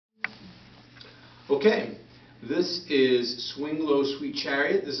Okay, this is Swing Low, Sweet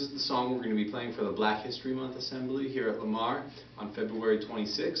Chariot. This is the song we're going to be playing for the Black History Month Assembly here at Lamar on February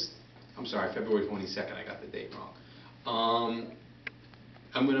 26th. I'm sorry, February 22nd, I got the date wrong.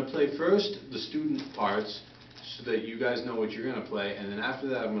 I'm going to play first the student parts so that you guys know what you're going to play, and then after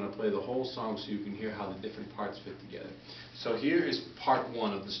that I'm going to play the whole song so you can hear how the different parts fit together. So here is part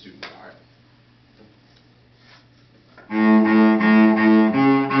one of the student part.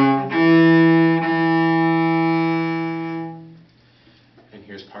 And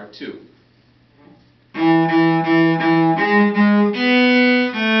here's part two.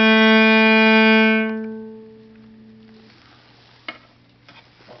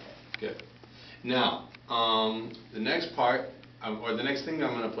 Good. Now, the next part, or the next thing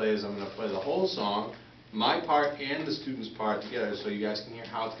I'm going to play is I'm going to play the whole song, my part and the student's part together, so you guys can hear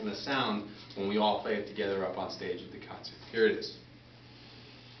how it's going to sound when we all play it together up on stage at the concert. Here it is.